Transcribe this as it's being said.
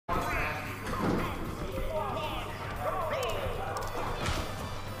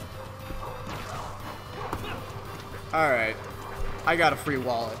Alright. I got a free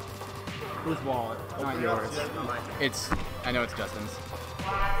wallet. Whose wallet? Not yours. I know it's Justin's.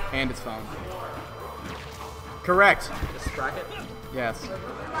 And his phone. Correct. Just crack it? Yes.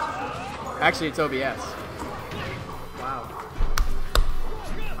 Actually, it's OBS. Wow.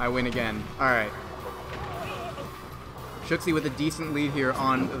 I win again. Alright. Shooksy with a decent lead here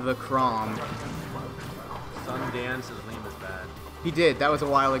on the Chrom. Sundance's name is bad. He did. That was a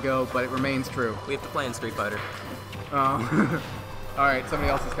while ago, but it remains true. We have to play in Street Fighter. Oh. Alright, somebody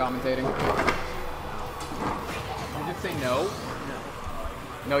else is commentating. You just say no?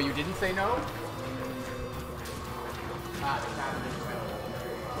 No. No, you didn't say no?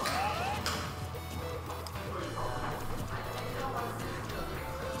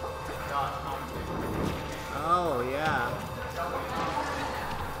 Oh, yeah.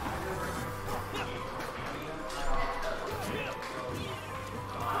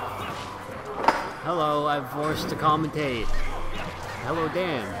 Hello, I'm forced to commentate. Hello,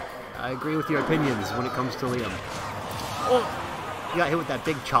 Dan. I agree with your opinions when it comes to Liam. Oh! You got hit with that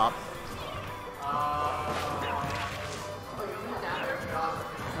big chop.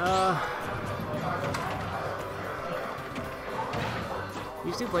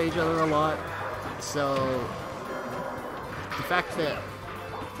 Used to play each other a lot, so the fact that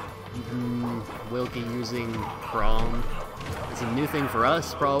Wilky using Chrom is a new thing for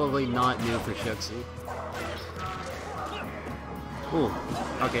us, probably not new for Shooksy. Ooh,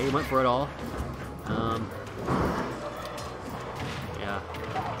 okay, he went for it all. Yeah,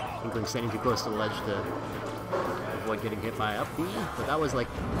 Inkling standing too close to the ledge to avoid getting hit by up B, but that was like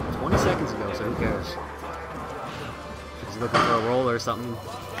 20 seconds ago, so who cares? He's looking for a roll or something.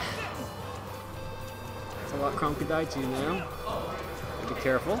 That's a lot Chrom could die to now. Be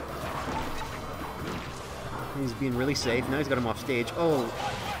careful. He's being really safe. Now he's got him off stage. Oh,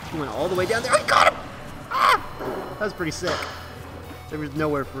 he went all the way down there. Oh, he got him! Ah! That was pretty sick. There was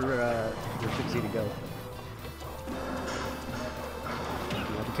nowhere for Shooksy to go.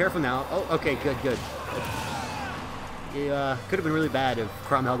 Yeah, be careful now. Oh, okay, good, good. It could have been really bad if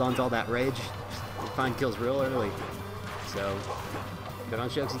Chrom held on to all that rage. Just find kills real early. So, good on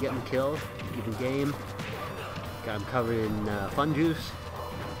Shooksy getting the kill. Even game. Got him covered in fun juice.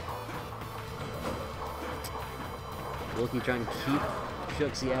 Wilky trying to keep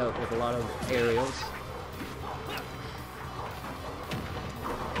Shooksy out with a lot of aerials.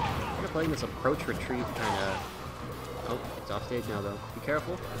 Kind of playing this approach retreat kind of. Oh, it's off stage now though. Be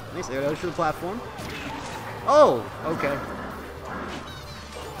careful. Nice air dodge to the platform. Oh, okay.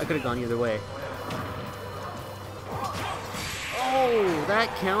 I could have gone either way. Oh,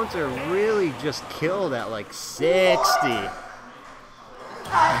 that counter really just killed at like 60.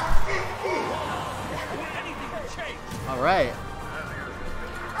 All right.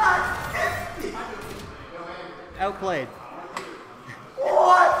 Outplayed.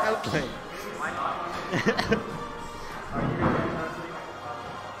 What? Outplayed.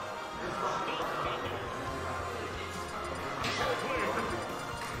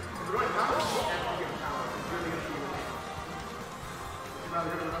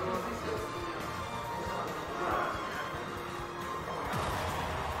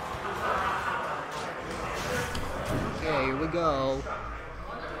 Okay, here we go.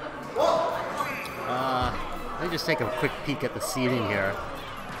 Let me just take a quick peek at the seeding here.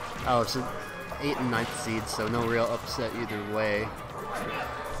 Oh, it's an 8th and 9th seed, so no real upset either way.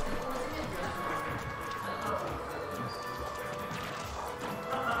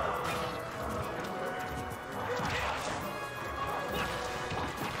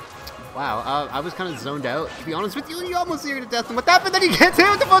 Wow, I was kind of zoned out, to be honest with you, and you almost seared to death. And what happened? Then he gets hit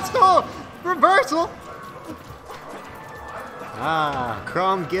with the footstool! Reversal! Ah,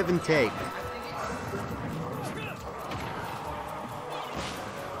 Chrom give and take.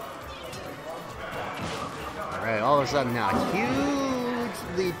 Alright, all of a sudden now,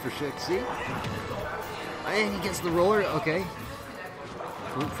 huge lead for Shooksy. And he gets the roller, okay.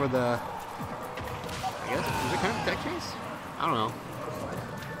 Root for the... I guess, is it kind of a tech chase? I don't know.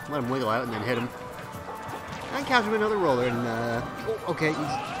 Let him wiggle out and then hit him. And catch him another roller and, oh, okay,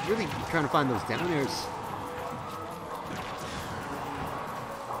 he's really trying to find those down airs.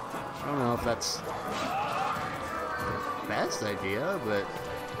 I don't know if that's the best idea, but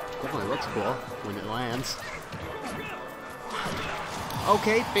definitely looks cool when it lands.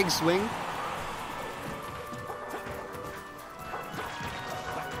 Okay, big swing.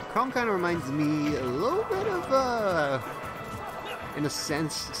 Chrom kind of reminds me a little bit of, in a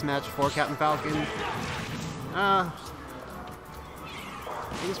sense, Smash 4 Captain Falcon. I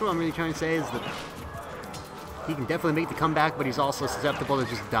guess what I'm really trying to say is that he can definitely make the comeback, but he's also susceptible to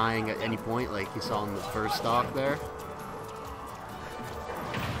just dying at any point, like you saw in the first stock there.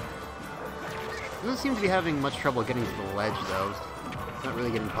 Doesn't seem to be having much trouble getting to the ledge, though. It's not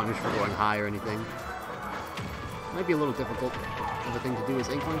really getting punished for going high or anything. Might be a little difficult of a thing to do as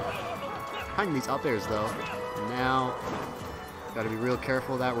Inkling. Finding these up airs, though. And now, gotta be real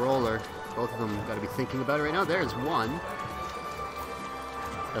careful of that roller. Both of them gotta be thinking about it right now. There's one.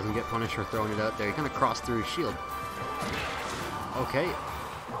 Doesn't get punished for throwing it out there. He kind of crossed through his shield. Okay.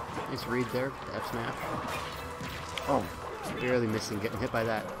 Nice read there. F smash. Oh, barely missing, getting hit by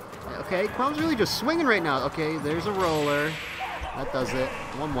that. Okay, Chrom's really just swinging right now. Okay, there's a roller. That does it.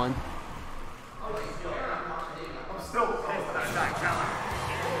 1-1.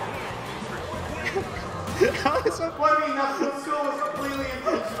 How is that funny? That score was completely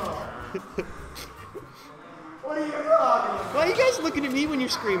intentional. What are you talking about? Why are you guys looking at me when you're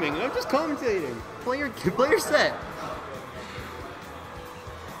screaming? I'm just commentating. Play your set.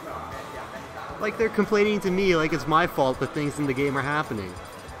 Like they're complaining to me like it's my fault that things in the game are happening.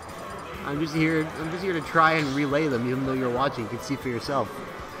 I'm just here to try and relay them, even though you're watching. You can see for yourself.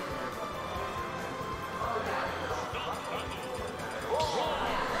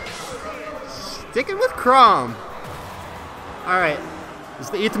 Sticking with Chrom. Alright. Is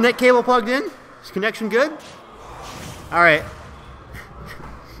the Ethernet cable plugged in? Is connection good? Alright.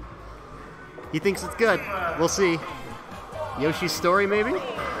 He thinks it's good. We'll see. Yoshi's story, maybe?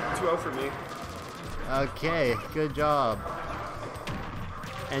 2-0 for me. Okay, good job.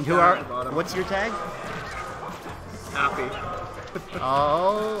 And what's your tag? Happy.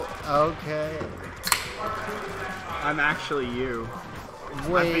 Oh, okay. I'm actually you.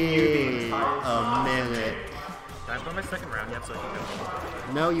 Wait a minute. Can I go my second round yet so I can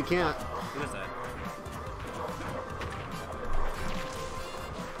go? No, you can't. Who is that?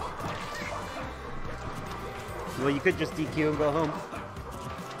 Well, you could just DQ and go home.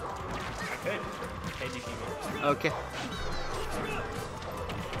 I could. Hey, DQ me. Okay.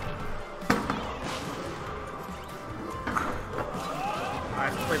 I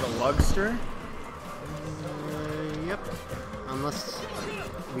have to play the Lugster? Yep. Unless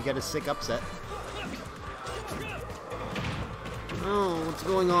we get a sick upset. Oh, what's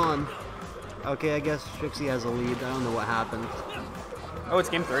going on? Okay, I guess Shooksy has a lead. I don't know what happened. Oh, it's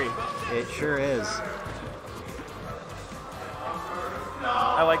game 3. It sure is.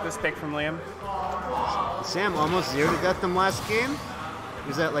 I like this pick from Liam. Sam almost 0 to death them last game. He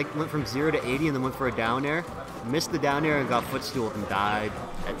was at like went from 0 to 80 and then went for a down air. Missed the down air and got footstooled and died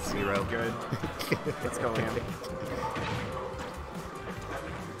at 0. Good. Let's go, Liam.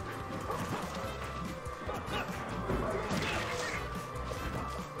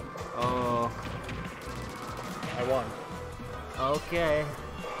 Oh. I won. Okay.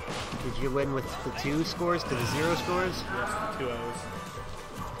 Did you win with the 2 scores to the 0 scores? Yes, 2 O's.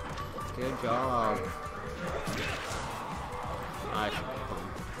 Good job. I should be fun.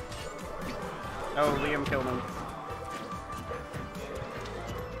 Oh, Liam killed him.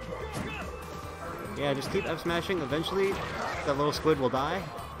 Yeah, just keep F smashing. Eventually, that little squid will die.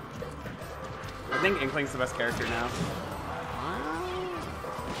 I think Inkling's the best character now.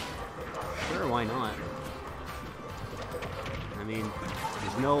 Sure, why not? I mean,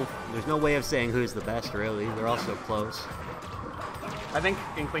 there's no way of saying who's the best, really. They're all so close. I think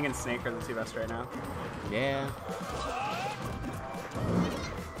Inkling and Snake are the 2 best right now. Yeah.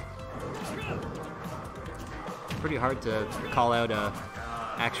 Pretty hard to call out a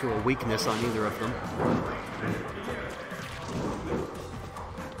actual weakness on either of them.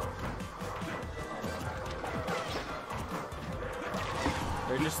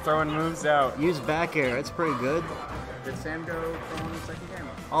 They're just throwing moves out. Use back air, that's pretty good. Did Sam go from the second game?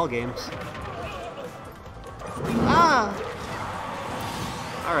 All games. Ah!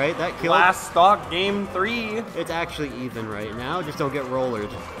 Alright, that killed. Last stock, game 3. It's actually even right now, just don't get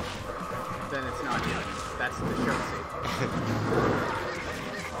rollered. Then it's not even. That's the Shooksy.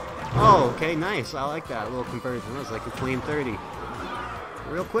 Oh, okay, nice. I like that little conversion. That was like a clean 30.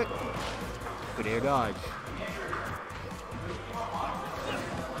 Real quick. Good air dodge.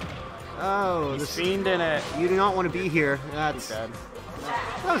 Oh, He's fiending it. You do not want to be here. He's dead.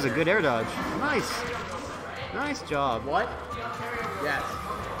 That was a good air dodge. Nice. Nice job. What? Yes.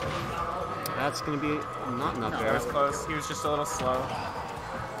 That's going to be not enough That air. was close. He was just a little slow.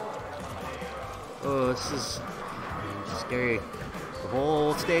 Oh, this is scary. The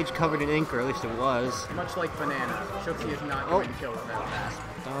whole stage covered in ink, or at least it was. Much like Banana, Shooksy is not going to kill without fast.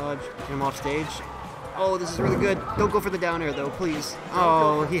 Dodge. Get him off stage. Oh, this is really good. Don't go for the down air, though, please.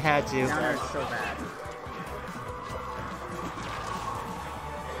 Oh, he had to. Down air is so bad.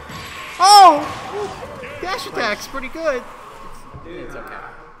 Oh! Dash attack's pretty good. It's okay.